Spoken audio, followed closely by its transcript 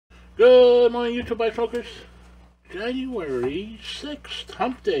Good morning, YouTube Bike Smokers. January 6th,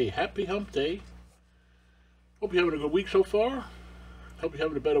 Hump Day. Happy Hump Day. Hope you're having a good week so far. Hope you're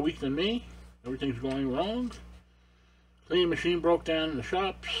having a better week than me. Everything's going wrong. Cleaning machine broke down in the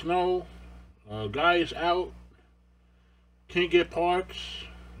shop. Snow. Guys out. Can't get parts.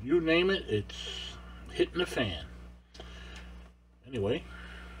 You name it, it's hitting the fan. Anyway,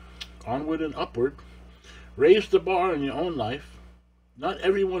 onward and upward. Raise the bar in your own life. Not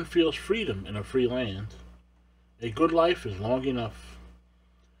everyone feels freedom in a free land. A good life is long enough.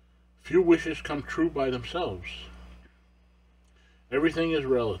 Few wishes come true by themselves. Everything is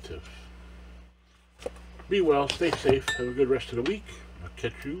relative. Be well, stay safe, have a good rest of the week. I'll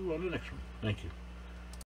catch you on the next one. Thank you.